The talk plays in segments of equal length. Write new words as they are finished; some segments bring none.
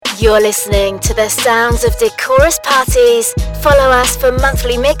You're listening to the sounds of decorous parties. Follow us for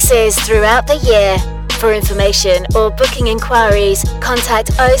monthly mixes throughout the year. For information or booking inquiries,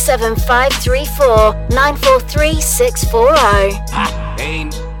 contact 07534 943 640.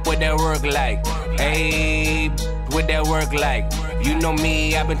 Ain't what that work like. Ayy, what that work like. You know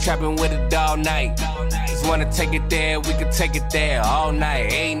me, I've been trapping with it all night. Just wanna take it there, we can take it there all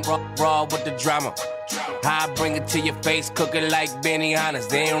night. Ain't raw with the drama. I bring it to your face, cook it like Benihana's.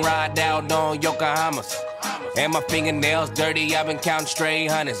 Then ride out on Yokohamas. And my fingernails dirty, I've been counting straight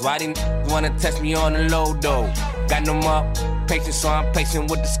hundreds. Why these wanna test me on the low though? Got no more patience, so I'm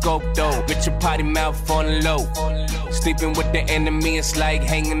patient with the scope though. Get your potty mouth on the low. Sleeping with the enemy, it's like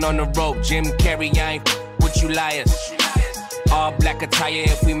hanging on the rope. Jim Carrey, I ain't with you liars. All black attire,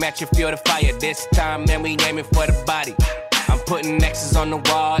 if we match it, feel the fire. This time, man, we aiming for the body. I'm putting X's on the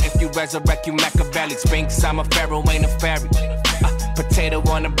wall. If you resurrect, you Machiavelli. Sphinx, I'm a pharaoh, ain't a fairy. Potato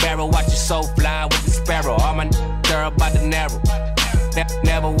on the barrel, watch your soul fly with the sparrow. All my they're about to narrow.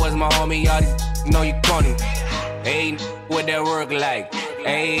 Never was my homie, all these know you corny. Hey, what that work like?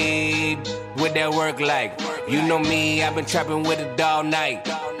 Hey, what that work like? You know me, I've been trapping with it all night.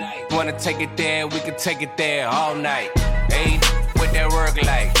 Wanna take it there, we can take it there all night. Hey, what that work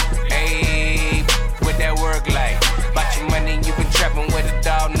like? Hey, what that work like? About your money, you been trapping with it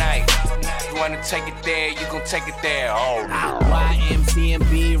all night. You wanna take it there, you gon' take it there all night. YMC and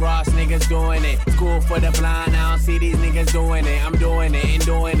B Ross niggas doing it. School for the blind, I don't see these niggas doing it. I'm doing it and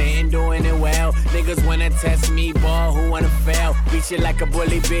doing it and doing it well. Niggas wanna test me, ball, who wanna fail? Beat you like a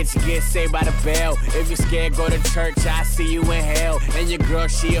bully bitch, get saved by the bell. If you scared, go to church, I see you in hell. And your girl,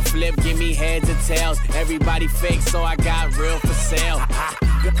 she a flip, give me heads or tails. Everybody fake, so I got real for sale.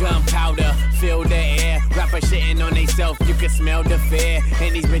 Gunpowder, fill the air. Rapper shitting on they self, you can smell the fear.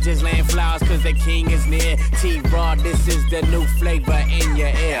 And these bitches laying flowers cause the king is near. T-Raw, this is the new flavor in your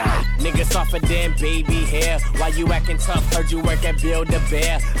ear. Niggas off of them baby hair. Why you acting tough? Heard you work at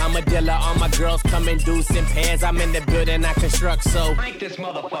Build-A-Bear. I'm a dealer, all my girls come in deuce in pairs. I'm in the building, I construct, so break this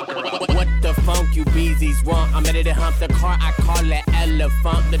motherfucker up. What the funk you beezies want? I'm ready to hump the car, I call it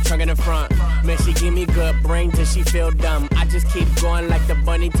elephant. The trunk in the front. Man, she give me good brain till she feel dumb. I just keep going like the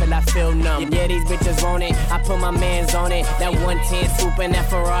bunny till I feel numb. Yeah, these bitches want it, I put my mans on it. That 110 swoop in that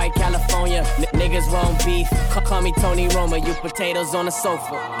Ferrari, California. Niggas want beef, call me Tony Roma. You potatoes on the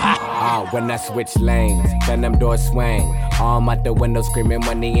sofa. When I switch lanes, then them doors swing. Arm out the window screaming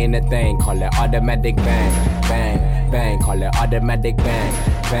money ain't a thing. Call it automatic bang, bang, bang. Call it automatic bang,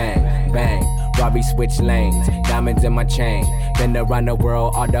 bang, bang. Robbie switch lanes, diamonds in my chain. Been around the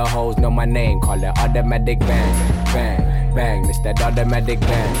world, all the hoes know my name. Call it automatic bang, bang, bang. It's that automatic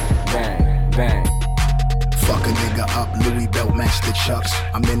bang, bang, bang. Fuck a nigga up, Louis belt match the chucks.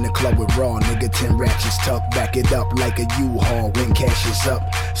 I'm in the club with Raw, nigga 10 ratchets tucked. Back it up like a U-Haul when cash is up.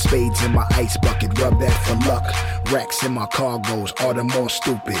 Spades in my ice bucket, rub that for luck. Racks in my cargoes, all the more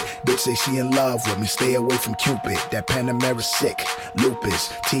stupid. Bitch say she in love with me, stay away from Cupid. That Panamera sick,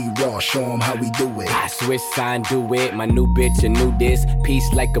 lupus. T-Raw, show him how we do it. I switch sign, do it, my new bitch, a new this.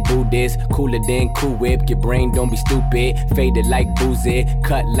 Peace like a Buddhist, cooler than Cool Whip. Your brain don't be stupid, faded like boozy.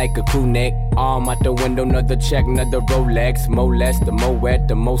 Cut like a crew neck, arm out the window, another check, another Rolex. More less, the more wet,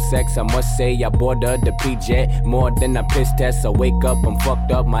 the more sex. I must say I boarded the PJ more than a piss test. So wake up, I'm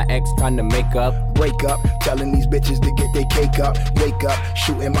fucked up, my ex trying to make up. Wake up, telling these bitches to get their cake up. Wake up,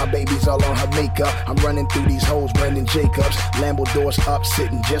 shooting my babies all on her makeup. I'm running through these hoes, Brandon Jacobs. Lambo doors up,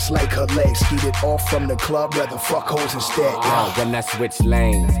 sitting just like her legs. Skeeted off from the club, rather fuck hoes instead. When I switch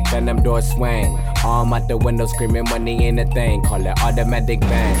lanes, then them doors swing. Arm out the window screaming money ain't a thing. Call it automatic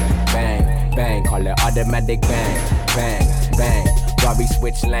bang, bang, bang. Call it automatic bang, bang, bang. Robbie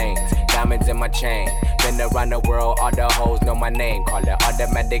switch lanes, diamonds in my chain. Been around the world, all the hoes know my name. Call it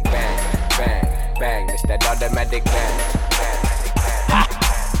automatic bang, bang, bang. It's that automatic bang, bang.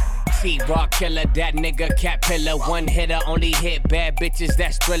 T-Raw killer, that nigga cat pillar. One hitter, only hit bad bitches,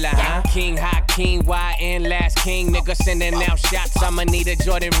 that's Thriller, huh? King, high king, YN, last king. Nigga sending out shots, I'ma need a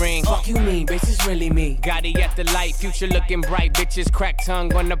Jordan ring. Fuck you mean, bitch, it's really me. Gotti at the light, future looking bright. Bitches crack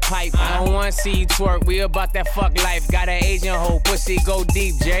tongue on the pipe. I don't wanna see you twerk, we about that fuck life. Got an Asian hoe, pussy go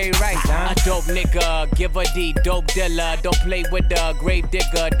deep, Jerry Rice, huh? A dope nigga, give a D, dope dealer. Don't play with the grave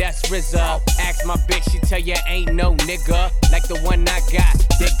digger, that's RZA. Ask my bitch, she tell you ain't no nigga like the one I got,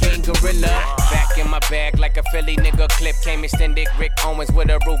 that gang gorilla. Back in my bag like a Philly nigga. Clip came extended, Rick Owens with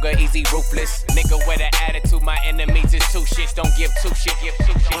a Ruger, easy ruthless. Nigga with an attitude, my enemies is two shits. Don't give two shit, give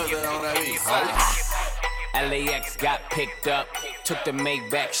two shit. LAX got picked up, took the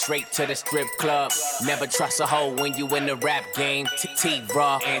Maybach straight to the strip club. Never trust a hoe when you in the rap game.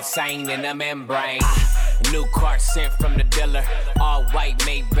 T-Raw, insane in the membrane. New car sent from the dealer, all white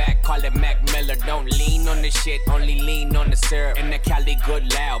Maybach call it Mac Miller. Don't lean on the shit, only lean on the syrup. And the Cali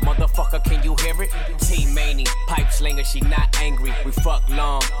good loud, motherfucker, can you hear it? T-Maney, pipe slinger, she not angry. We fuck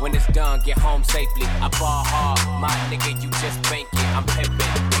long, when it's done, get home safely. I ball hard, my nigga, you just bank it. I'm pimpin'.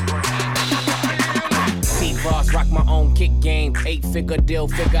 T-Boss, rock my own kick game. 8-figure deal,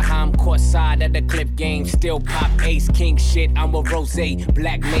 figure how I'm caught side at the clip game. Still pop ace, king shit, I'm a rose.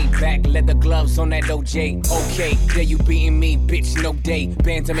 Black made back, leather gloves on that OJ. Okay, there you beating me, bitch, no day.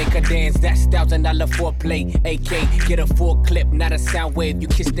 Bands to make her dance, that's $1,000 foreplay. AK, get a full clip, not a sound wave. You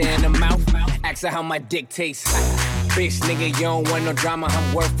kissed her in the mouth, ask her how my dick tastes. Bitch, nigga, you don't want no drama.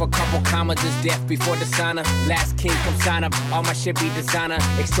 I'm worth a couple commas, is death before the sauna. Last king, come sign up, all my shit be designer.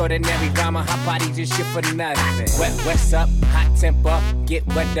 Extraordinary drama, hot body just shit for nothing. What's up, hot temper, get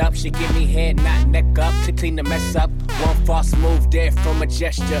wet up. She give me head, not neck up, to clean the mess up. One false move there from a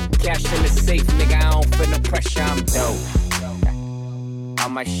gesture. Cash in the safe, nigga, I don't feel no pressure, I'm dope. All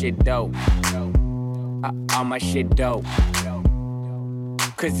my shit dope. All my shit dope.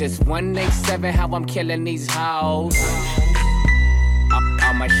 Cause it's 187 how I'm killing these hoes.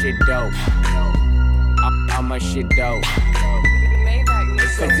 All my shit dope. All my shit dope.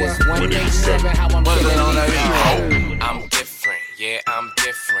 Cause it's 187 how I'm killing these hoes. I'm different, yeah, I'm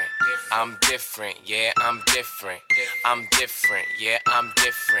different. I'm different, yeah, I'm different. I'm different, yeah, I'm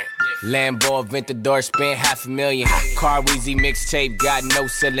different. Lambo Aventador, spent $500,000. Car Weezy mixtape, got no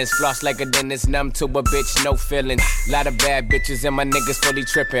ceilings. Floss like a dentist, numb to a bitch, no feelings. Lot of bad bitches and my niggas fully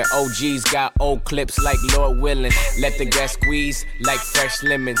tripping. OGs got old clips like Lord Willin'. Let the gas squeeze like fresh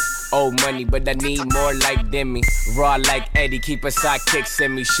lemons. Old money, but I need more like Demi. Raw like Eddie, keep a sidekick,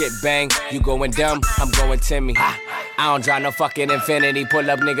 send me shit bang. You going dumb, I'm going Timmy. I don't drive no fucking Infinity. Pull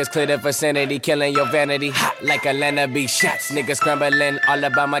up niggas, clear the vicinity, killing your vanity. Hot like Atlanta B shots, niggas scrambling. All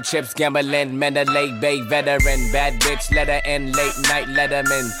about my chips, gambling. Mandalay Bay veteran, bad bitch, letter in, late night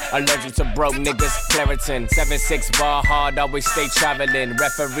letterman. Allergic to broke niggas, Claritin. 7-6 ball hard, always stay traveling.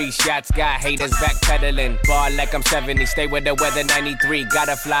 Referee shots, got haters backpedaling. Ball like I'm 70, stay with the weather 93.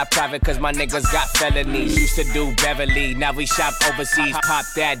 Gotta fly private cause my niggas got felonies. Used to do Beverly, now we shop overseas. Pop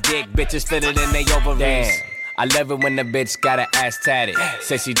that dick, bitches fit it in they ovaries. Damn. I love it when the bitch got her ass tatted.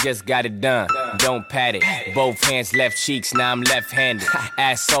 Says she just got it done, don't pat it. Both hands left cheeks, now I'm left-handed.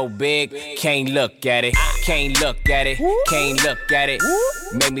 Ass so big, can't look at it. Can't look at it, can't look at it.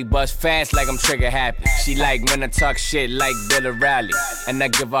 Make me bust fast like I'm trigger happy. She like when I talk shit like Bill O'Reilly. And I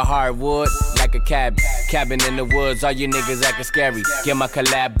give her hardwood like a cabin. Cabin in the woods, all you niggas acting scary. Get my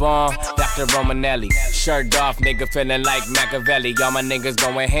collab on, Dr. Romanelli. Shirt off, nigga feeling like Machiavelli. All my niggas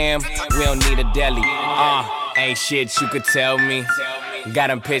going ham, we don't need a deli. Ain't shit you could tell me. Got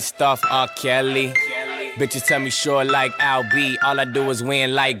him pissed off, R. Kelly. Bitches tell me sure like Al B. All I do is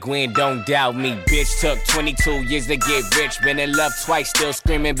win like Gwen, don't doubt me. Bitch took 22 years to get rich. Been in love twice, still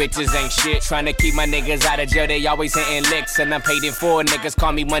screaming bitches ain't shit. Tryna keep my niggas out of jail, they always hitting licks. And I'm paid in full, niggas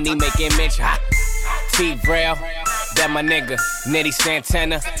call me money making Mitch. T-Braille, that my nigga. Nitty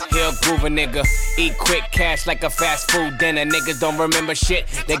Santana, he'll groove a nigga. Eat quick cash like a fast food dinner. Niggas don't remember shit,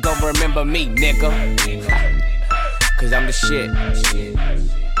 they gon' remember me, nigga. Cause I'm the shit.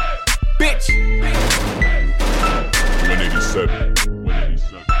 Bitch! 187.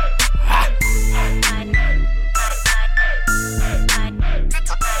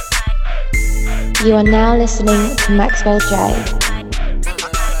 You are now listening to Maxwell J.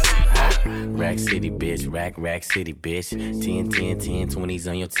 Rack City, bitch, rack city, bitch. 10, 20s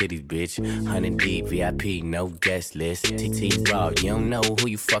on your titties, bitch. 100 deep, VIP, no guest list. TT Raw, you don't know who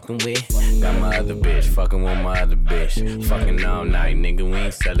you fucking with. Got my other bitch, fucking with my other bitch. Fucking all night, nigga, we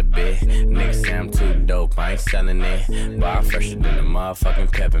ain't sell a bit. Nigga say I'm too dope, I ain't selling it. Bar fresher than a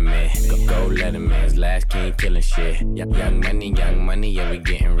motherfucking peppermint. Go Letterman's last king killing shit. Young money, yeah, we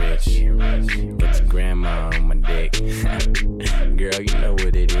getting rich. Got your grandma on my dick. Girl, you know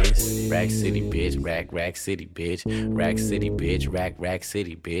what it is. Rack City, bitch, rack city, bitch. Rack City, bitch, rack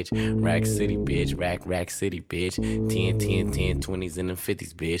city, bitch. Rack City, bitch, rack city, bitch. 10, 20s and the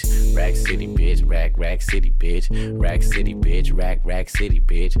 50s, bitch. Rack City, bitch, rack city, bitch. Rack City, bitch, rack city,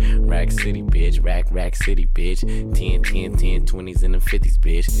 bitch. Rack City, bitch, rack city, bitch. 10, 20s and the 50s,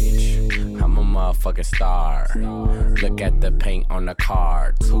 bitch. I'm a motherfucking star. Look at the paint on the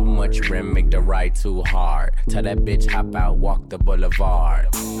car. Too much rim, make the ride too hard. Tell that bitch hop out, walk the boulevard.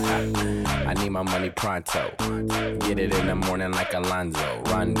 I need my money pronto. Get it in the morning like Alonzo.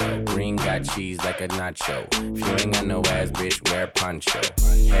 Rondo, green got cheese like a nacho. If you ain't got no ass, bitch, wear a poncho.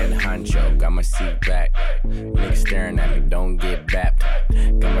 Head honcho, got my seat back. Niggas staring at me, don't get bapped.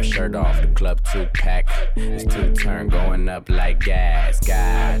 Got my shirt off, the club 2-pack. It's 2-turn going up like gas.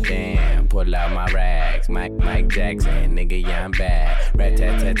 God damn, pull out my rags. Mike Jackson, nigga, yeah, I'm bad. Rat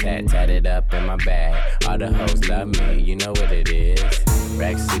tat tat tat tatted up in my bag. All the hoes love me, you know what it is.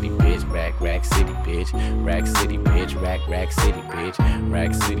 Rack City bitch, rack city bitch, rack city bitch, rack city bitch,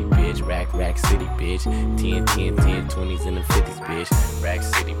 rack city bitch, rack city bitch, 10, 10, 10, 20s and the 50s bitch, rack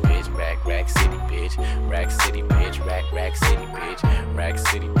city bitch, rack city bitch, rack city bitch, rack city bitch, rack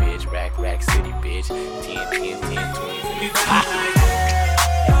city bitch, rack city bitch, 10, 10, 10, 20s and the 50s.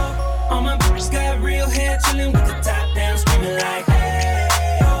 All my bitches got real hair, chillin' with the top down, screaming like, hey,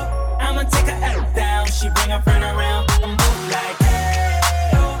 oh. I'ma take her out down, she bring her friend around, I'm moving like,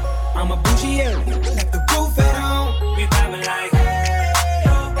 hey, oh. I'm a bougie, yeah, like the roof at home, we vibing like, hey,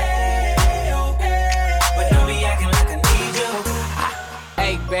 oh, hey, oh, hey. But don't be acting like I need you.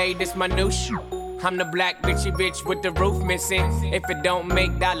 Hey, babe, this my new shoe. I'm the black bitchy bitch with the roof missing. If it don't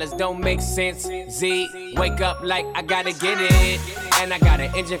make dollars, don't make sense. Z, wake up like I gotta get it. And I got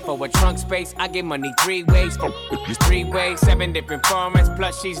an engine for a trunk space. I get money 3 ways, 3 ways, 7 different formats.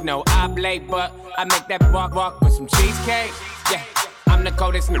 Plus she's no oblate, but I make that walk with some cheesecake. Yeah. I'm the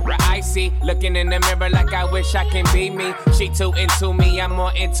coldest nigga I see. Looking in the mirror like I wish I can be me. She too into me, I'm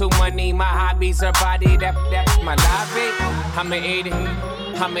more into money. My hobbies, her body, that's my lobby. I'ma eat it,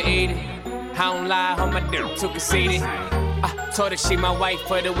 I'ma eat it. I don't lie, on my dick, too conceited. I told her she my wife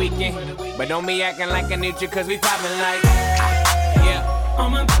for the weekend. But don't be acting like I need you, cause we poppin' like, yeah. All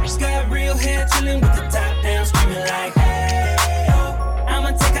my bitches got real hair, chillin' with the top down, screaming like, hey, oh.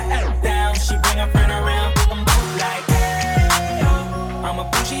 I'ma take her out down, she bring her friend around, I'm both like, hey, oh. I'm a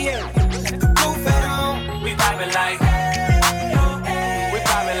bougie, yeah, like the roof at home, we vibin' like, hey, oh, hey, we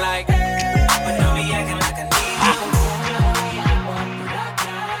poppin' like, but don't be acting like I need you.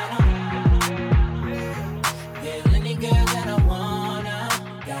 Yeah, any girl that I wanna,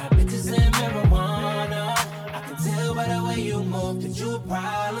 got bitches and marijuana. I can tell by the way you move that you a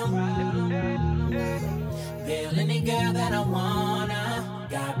problem. Feel any girl that I wanna,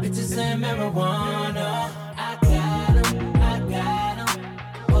 got bitches and marijuana. I got 'em.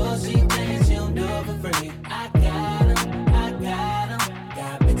 Oh, she thinks she'll do it for free. I got 'em.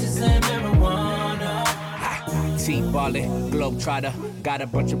 Got bitches and marijuana. T-ballin', globetrotter. Got a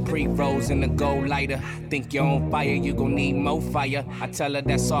bunch of pre-rolls in the gold lighter. Think you're on fire, you gon' need more fire. I tell her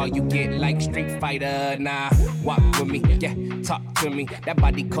that's all you get, like Street Fighter. Nah, walk with me, yeah, talk to me. That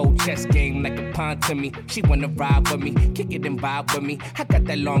body cold chess game like a pawn to me. She wanna ride with me, kick it and vibe with me. I got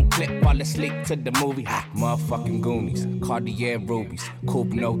that long clip while asleep to the movie. Motherfucking Goonies, Cartier rubies.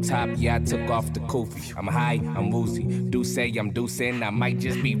 Coupe no top, yeah, I took off the kufi. I'm high, I'm woozy. Do say I'm deucing. I might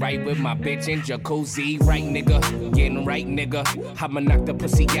just be right with my bitch in jacuzzi. Right, nigga, getting right, nigga. I'ma knock the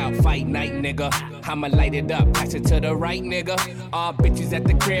pussy out, fight night, nigga. I'ma light it up, pass it to the right, nigga. All bitches at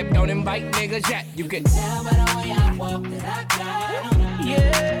the crib, don't invite niggas yet. You can tell by the way I walk that I got 'em.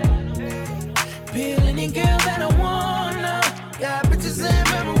 Yeah. Feel any girl that I wanna, got bitches and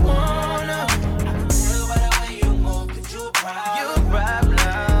marijuana. I can tell by the way you move that you a problem. You a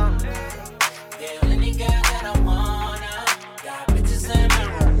problem. Feel any girl that I wanna, got bitches and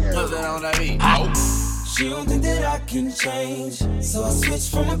marijuana. What's that on that beat? She don't think that I can change, so I switched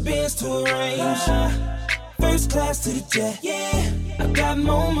from a Benz to a Range. First class to the jet, yeah. I got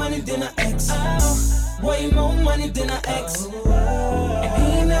more money than an ex, way more money than an ex. And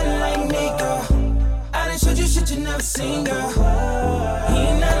he ain't nothing like me, girl. I done showed you shit you never seen, girl. He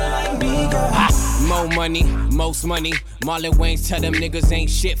ain't nothing like me, girl. More money, most money. Marlon Wayans tell them niggas ain't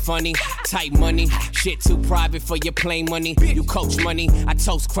shit funny. Tight money, shit too private for your plain money. You coach money, I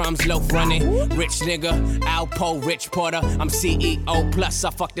toast crumbs, loaf running. Rich nigga, Alpo, Rich Porter. I'm CEO plus, I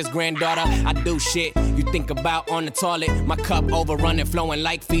fuck this granddaughter. I do shit you think about on the toilet. My cup overrunning, flowing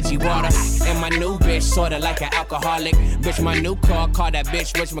like Fiji water. And my new bitch, sorta like an alcoholic. Bitch, my new car, call that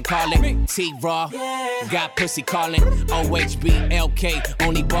bitch whatchamacallit. T-Raw, got pussy calling. OHB, LK,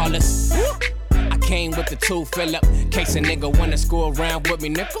 only ballers. Came with the 2 fill up, case a nigga wanna screw around with me,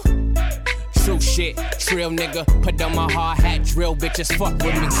 nigga. True shit, trill nigga, put on my hard hat, drill bitches, fuck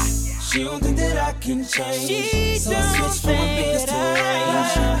with me. She don't think that I can change, so I switched from a Benz to a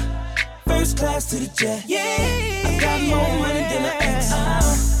Range. First class to the jet, yeah. I got more money than an ex,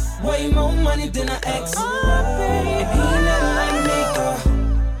 way more money than an ex. And he ain't nothing like me, girl.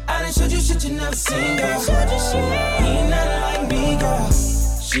 I done showed you shit you never seen, girl. He ain't nothing like me, girl.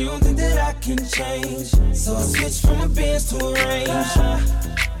 She don't think that I can change, so I switched from a Benz to a Range.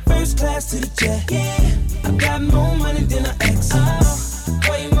 First class to the jet, yeah. I got more money than an ex,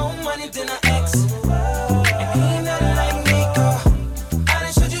 way more money than an ex. And he ain't nothing like me, girl. I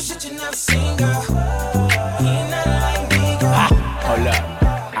done showed you shit you never seen, girl. He ain't nothing like me, girl. Hold up,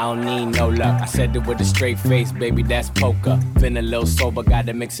 I don't need no luck. I said it with a straight face, baby, that's poker. Been a little sober,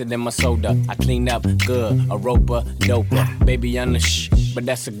 gotta mix it in my soda. I clean up good, a roper, doper. Baby, I'm the but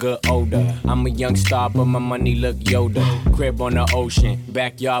that's a good odor. I'm a young star, but my money look Yoda. Crib on the ocean,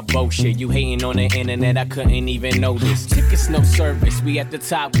 backyard bullshit. You hating on the internet, I couldn't even notice. Tickets, no service, we at the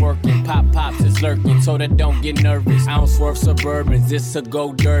top working. Pops is lurking, so that don't get nervous. I don't swerve Suburbans, this a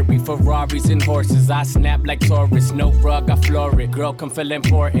go derby. Ferraris and horses, I snap like Taurus. No rug, I floor it. Girl, come feel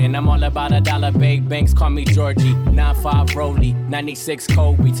important. I'm all about $1, babe. Banks call me Georgie. 9-5 Rolly, 96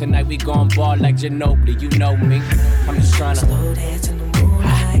 Kobe. Tonight we gon' ball like Ginobili. You know me. I'm just tryna slow dance in the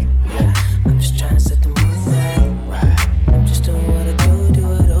moonlight. I'm just tryna set the mood right. I'm just doing what I do it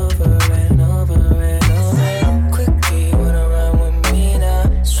over and over and over. Quickly wanna run with me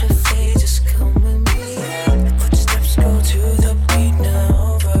now. Swiftly just come with me. Footsteps go to the beat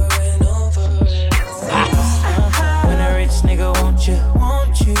now. Over and over and over. When a rich nigga want you,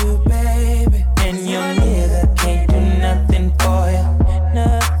 baby. And your nigga can't do nothing for you.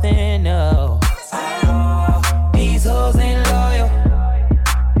 Nothing, no. These hoes ain't loyal.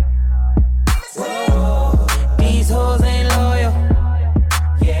 Whoa, these hoes ain't loyal.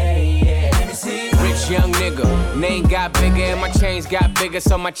 Yeah, let me see. Rich young nigga, name got bigger and my chains got bigger,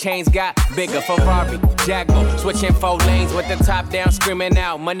 so my chains got bigger. Ferrari, Jaguar, switching 4 lanes with the top down, screaming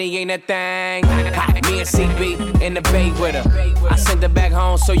out, money ain't a thing. Me and CB in the bay with her. I send her back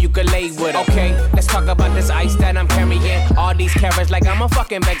home so you can lay with her. Okay, let's talk about this ice that I'm carrying. All these carrots like I'm a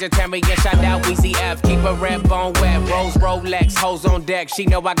fucking vegetarian. Shout out Weezy F, keep a red bone wet. Rose Rolex, hoes on deck. She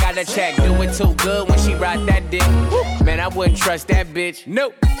know I got a check. Do it too good when she ride that dick. Woo. Man, I wouldn't trust that bitch.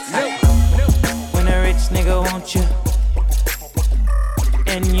 Nope. When a rich nigga want you,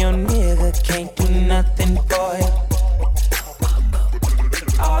 and your nigga can't do nothing for you.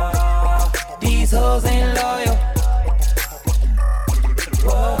 These hoes ain't loyal.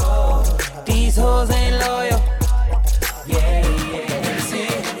 Whoa, these hoes ain't loyal. Yeah,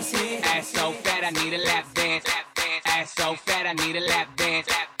 let me see. Ass so fat, I need a lap dance. Ass so fat, I need a lap dance.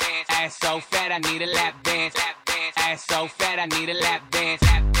 Ass so fat, I need a lap dance. Ass so fat, I need a lap dance.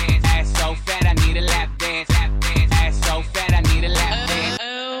 Ass so fat, I need a lap dance. Ass so fat, I need a lap dance.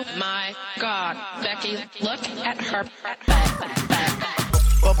 Oh my God, Becky, look at her butt.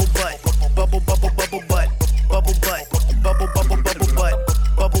 Bubble butt, bubble bubble bubble butt, bubble butt, bubble bubble bubble butt,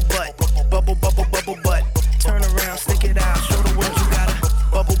 bubble butt, bubble bubble bubble butt. Turn around, stick it out, show the world you got a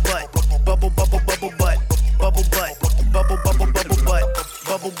bubble butt, bubble bubble bubble butt, bubble butt, bubble bubble bubble butt,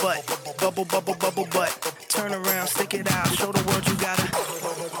 bubble butt, bubble bubble bubble butt. Turn around, stick it out, show the world you got a.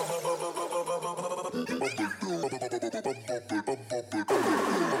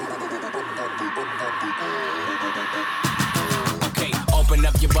 Open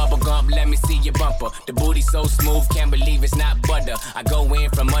up your bubble gum, let me see your bumper. The booty so smooth, can't believe it's not butter. I go in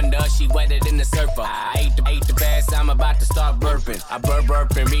from under, she wetter than the surfer. I ate the bass, I'm about to start burping. I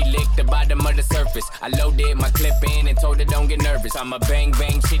burp and re-lick the bottom of the surface. I loaded my clip in and told her don't get nervous. I'm a bang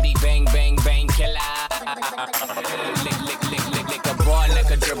bang chitty bang bang bang killer. Lick a ball like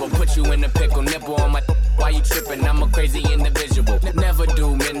a dribble. Put you in a pickle, nipple on my. Why you tripping? I'm a crazy individual. Never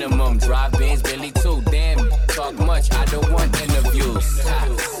do minimum drive-ins, Billy too. Damn, talk much, I don't want interviews.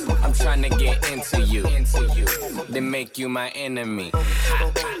 I'm trying to get into you, then make you my enemy.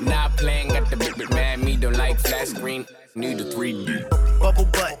 Not playing, got the big mad. Me don't like flat screen, need a 3D. Bubble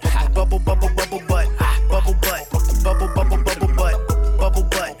butt, bubble bubble bubble butt, bubble butt, bubble bubble bubble butt, bubble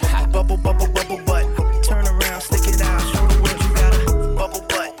butt, bubble bubble bubble butt. Turn around, stick it out, show the world you got a bubble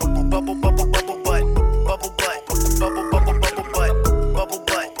butt, bubble bubble bubble butt, bubble butt, bubble bubble bubble butt, bubble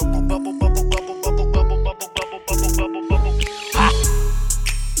butt, bubble bubble bubble bubble bubble bubble bubble bubble bubble.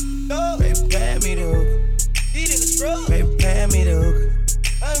 Baby, pay me the hook. Baby, pay me the hook.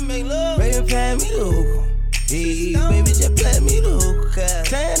 Baby, pay me the hook. Hey, baby, just play me the hook.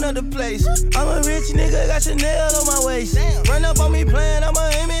 Tan of the place. I'm a rich nigga, got Chanel on my waist. Run up on me playing, I'ma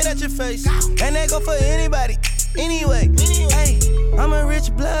aim it at your face. And that go for anybody, anyway. Hey, I'm a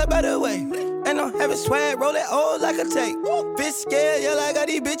rich blood, by the way. And I'm having swag, roll it old like a tape. Bitch scared, yeah, like I got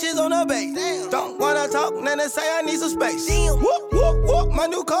these bitches on the base. Don't wanna talk, then they say I need some space. Whoop, whoop, whoop, my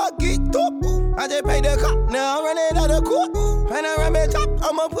new car geeked up. I just paid the cop, now I'm running out of court. Panoramic top,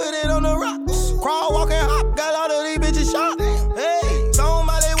 I'ma put it on the rocks. Crawl, walk, and hop, got all of these bitches shot. Hey, so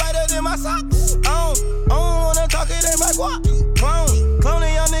my leg whiter than my socks. I don't wanna talk, it ain't my guap.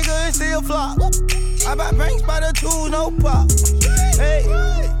 Cloning young nigga and still flop. I buy banks by the tools, no pop. Hey,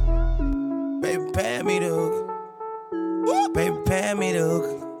 baby, pay me the hook. Baby, pay me the hook.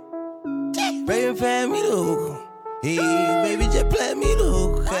 Baby, pay me the hook. Hey, baby, just play me the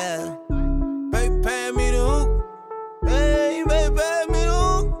hook. Baby, pay me the hook. Hey, baby, pay me the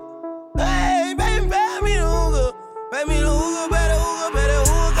hook. Hey.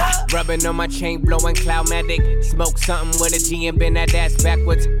 Rubbing on my chain, blowing Cloudmatic. Smoke something with a G and bend that ass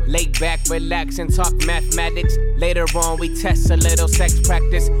backwards. Lay back, relax, and talk mathematics. Later on, we test a little sex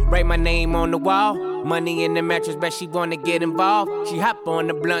practice. Write my name on the wall. Money in the mattress, bet she wanna get involved. She hop on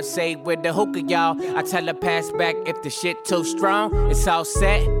the blunt, say with the hookah, y'all. I tell her pass back if the shit too strong. It's all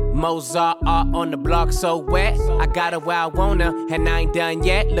set. Mozart art on the block so wet. I got her where I want her, and I ain't done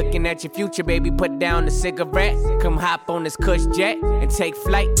yet. Looking at your future, baby, put down the cigarette. Come hop on this cush jet and take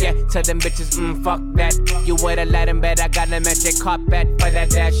flight, yeah. Tell them bitches, fuck that. You would've let him bet I got a magic carpet for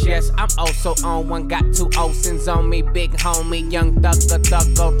that dash, yes. I'm also on one, got 2 Olsons on me. Big homie, young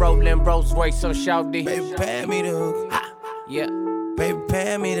thugger, rolling Rolls Royce, so shout. Baby, pay me the hook. Yeah. Baby,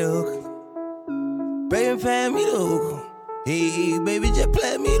 pay me the hook. Baby, pay me the hook. Hey, baby, just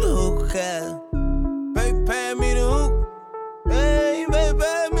play me the hook. Baby, pay me the hook. Hey, baby,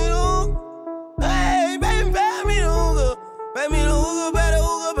 pay me the hook. Hey, baby, pay me the hook. Pay me the hook, better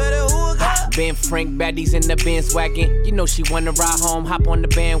hook, better hook. Ben Frank baddies in the Benz wagon. You know she wanna ride home, hop on the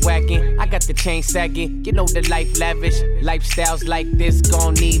bandwagon. I got the chain sagging, you know the life lavish. Lifestyles like this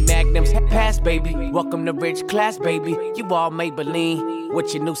gon' need magnums. Pass, baby, welcome to rich class, baby. You all Maybelline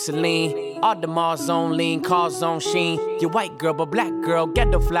with your new Celine. All the Mars on lean, cars on sheen. Your white girl, but black girl,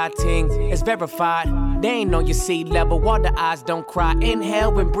 get the fly ting. It's verified. They ain't on your sea level. Water eyes don't cry.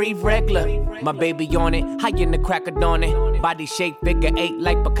 Inhale and breathe regular. My baby on it, high in the crack of dawn it. Body shape figure 8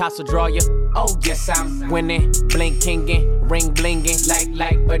 like Picasso draw ya. Oh yes, I'm winning, blinkingin', ring blingin',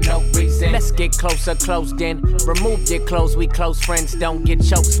 like, but no reason. Let's get closer, close then. Remove your clothes, we close friends. Don't get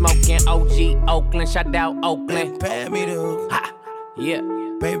choked smoking. OG Oakland, shout out Oakland. Baby, pay me the hook. Ha, yeah.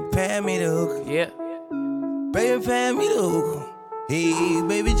 Baby, pay me the hook. Yeah. Baby, pay me the hook. Hey,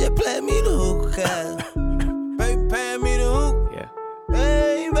 baby, just play me the hook. Baby, pay me the hook. Yeah.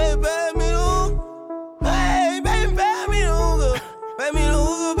 Hey, baby, pay me the hook. Hey, baby, pay me the hook. Pay me the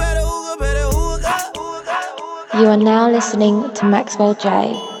hook, better hook, better hook. You are now listening to Maxwell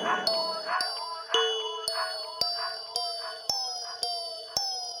J.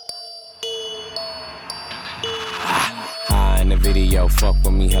 In the video, fuck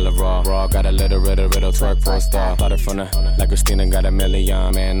with me, hella raw. Got a little twerk for a star. Started from the, like Christina, got a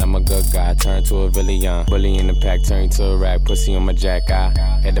million. Man, I'm a good guy, turn to a villain. Bully in the pack, turn to a rag. Pussy on my jack, I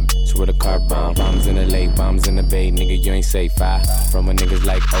hit the bitch with a car bomb. Bombs in the lake, bombs in the bay. Nigga, you ain't safe, from a niggas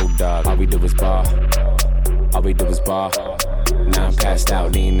like old dog. All we do is bar. All we do is bar. Now I'm passed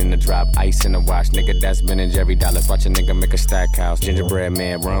out, lean in the drop, ice in the wash. Nigga, that's Ben and Jerry dollars. Watch a nigga make a stack house. Gingerbread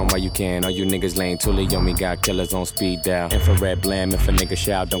man, run while you can. All you niggas lame, Tully on me, got killers on speed dial. Infrared blam, if a nigga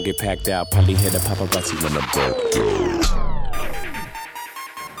shout, don't get packed out. Probably hit a paparazzi when the broke.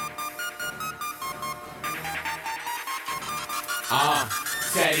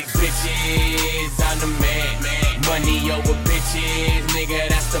 Tell these bitches I'm the man. Money over bitches, nigga,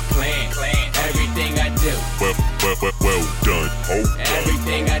 that's the plan. Everything I do, well done.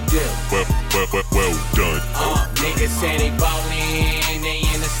 everything I do. Well done. Niggas say they ballin', they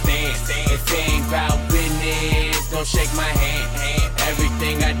in the stands. If they ain't about business, don't shake my hand.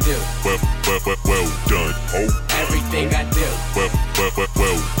 Everything I do, Well done. everything I do. Well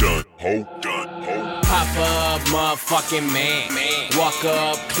done. Pop up, motherfucking man. Walk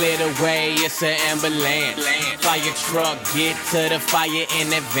up, clear the way, it's an ambulance. Fire truck, get to the fire in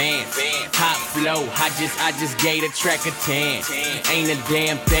advance. Hot flow, I just gave the track a 10. Ain't a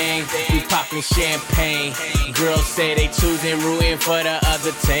damn thing, we poppin' champagne. Girls say they choosing, rooting for the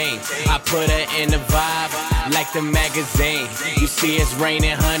other team. I put her in the vibe, like the magazine. You see it's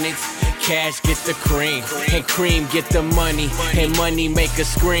raining hundreds, cash get the cream, and cream get the money, and money make a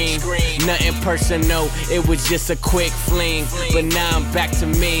scream. Nothing personal, it was just a quick fling. But now I'm back to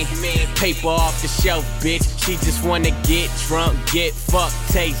me, paper off the shelf, bitch. She just wanna get drunk, get fucked,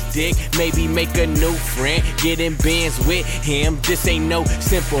 taste dick, maybe make a new friend, get in bands with him. This ain't no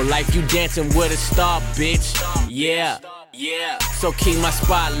simple life, you dancing with a star, bitch. Yeah. So keep my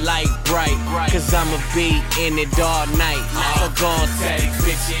spotlight bright, cause I'ma be in it all night. So gon' tell these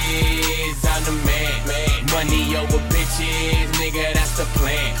bitches I'm the man. Money over bitches, nigga, that's the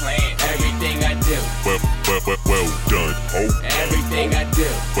plan. Everything I do, Well done. everything I do.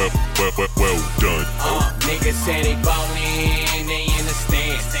 Well done. Niggas say they ballin', they in the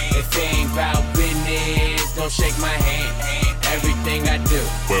stands. If they ain't about business, don't shake my hand. Everything I do,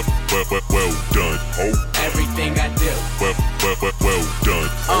 Well done. everything I do. Well done.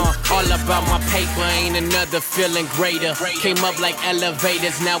 All about my paper, ain't another feeling greater. Came up like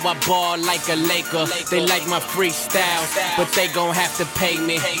elevators, now I ball like a Laker. They like my freestyle, but they gon' have to pay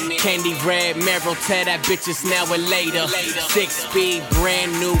me. Candy red, Meryl, tell that bitches now or later. 6-speed,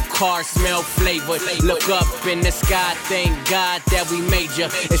 brand new car, smell flavored. Look up in the sky, thank God that we major.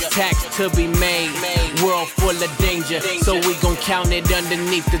 It's tax to be made, world full of danger. So we gon' count it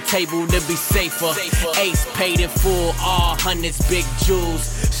underneath the table to be safer. Ace paid in full, all hundreds, big jewels.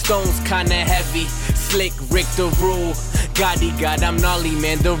 Stones kinda heavy, slick Rick the rule. Gotti God, I'm gnarly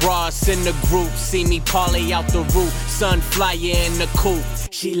man, the Ross in the group. See me parlay out the roof, sun flyer in the coupe.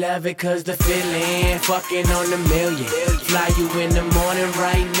 She love it cause the feeling, fucking on the million. Fly you in the morning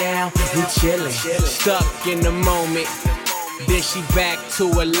right now, we chillin'. Stuck in the moment, then she back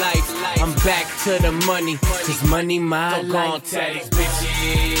to her life. I'm back to the money, cause money my life. Gon' tell these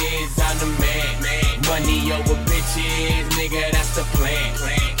bitches I'm the man. Money over bitches, nigga, that's the plan.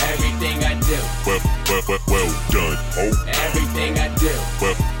 Everything I do, Well done. everything I do.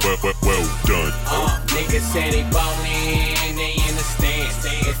 Well done. Niggas say they ballin', they in the stands.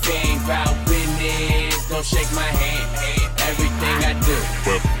 If they ain't bout business, don't shake my hand. Everything I do,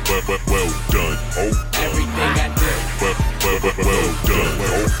 Well done. everything I do. Well done.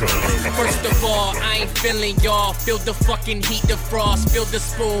 First of all, I ain't feeling y'all. Feel the fucking heat, the frost. Fill the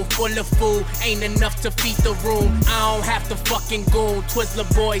spoon full of food. Ain't enough to feed the room. I don't have to fucking goon. Twizzler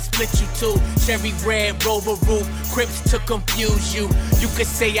boys split you too. Cherry red, Rover roof. Crips to confuse you. You could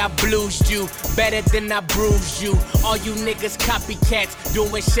say I bluesed you. Better than I bruised you. All you niggas copycats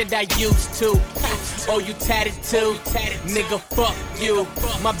doing shit I used to. Oh, you tatted too? Nigga, fuck you.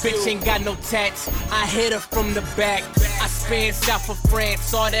 My bitch ain't got no tats. I hit her from the back. I spin south of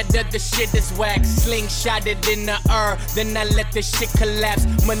France. All that other shit is whack. Slingshot it in the air, then I let the shit collapse.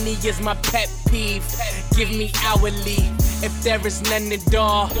 Money is my pet peeve. Give me hourly. If there is none at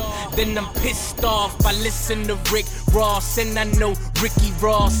all, then I'm pissed off. I listen to Rick Ross and I know Ricky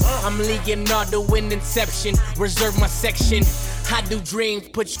Ross. I'm Leonardo in Inception. Reserve my section. I do dreams,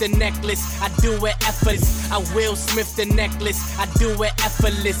 push the necklace. I do it effortless. I Will Smith the necklace. I do it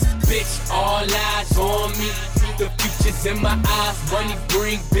effortless. Bitch, all eyes on me. The future's in my eyes. Money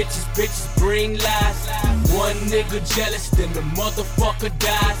bring bitches, bitches bring lies. One nigga jealous, then the motherfucker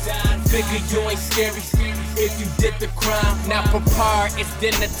dies. Figure you ain't scary if you did the crime. Now prepare, it's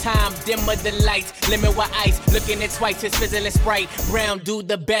dinner time. Dimmer the lights, limit with ice. Looking at twice, it's fizzling Sprite. Brown do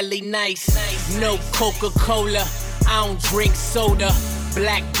the belly nice. No Coca-Cola, I don't drink soda.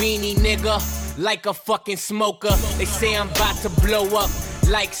 Black beanie nigga, like a fucking smoker. They say I'm about to blow up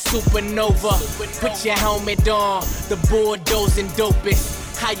like supernova. Put your helmet on, the bulldozing dopest.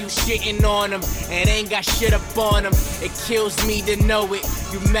 How you shitting on them and ain't got shit up on them. It kills me to know it.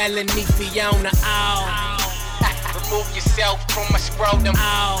 You Melanie Fiona, ow. Remove yourself from my scrotum,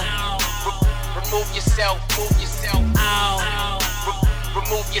 ow. Remove yourself, ow.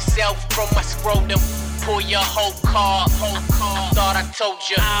 Remove yourself from my scrotum. Pull your whole car. I thought I told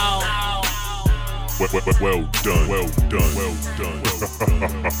you, ow. Well done.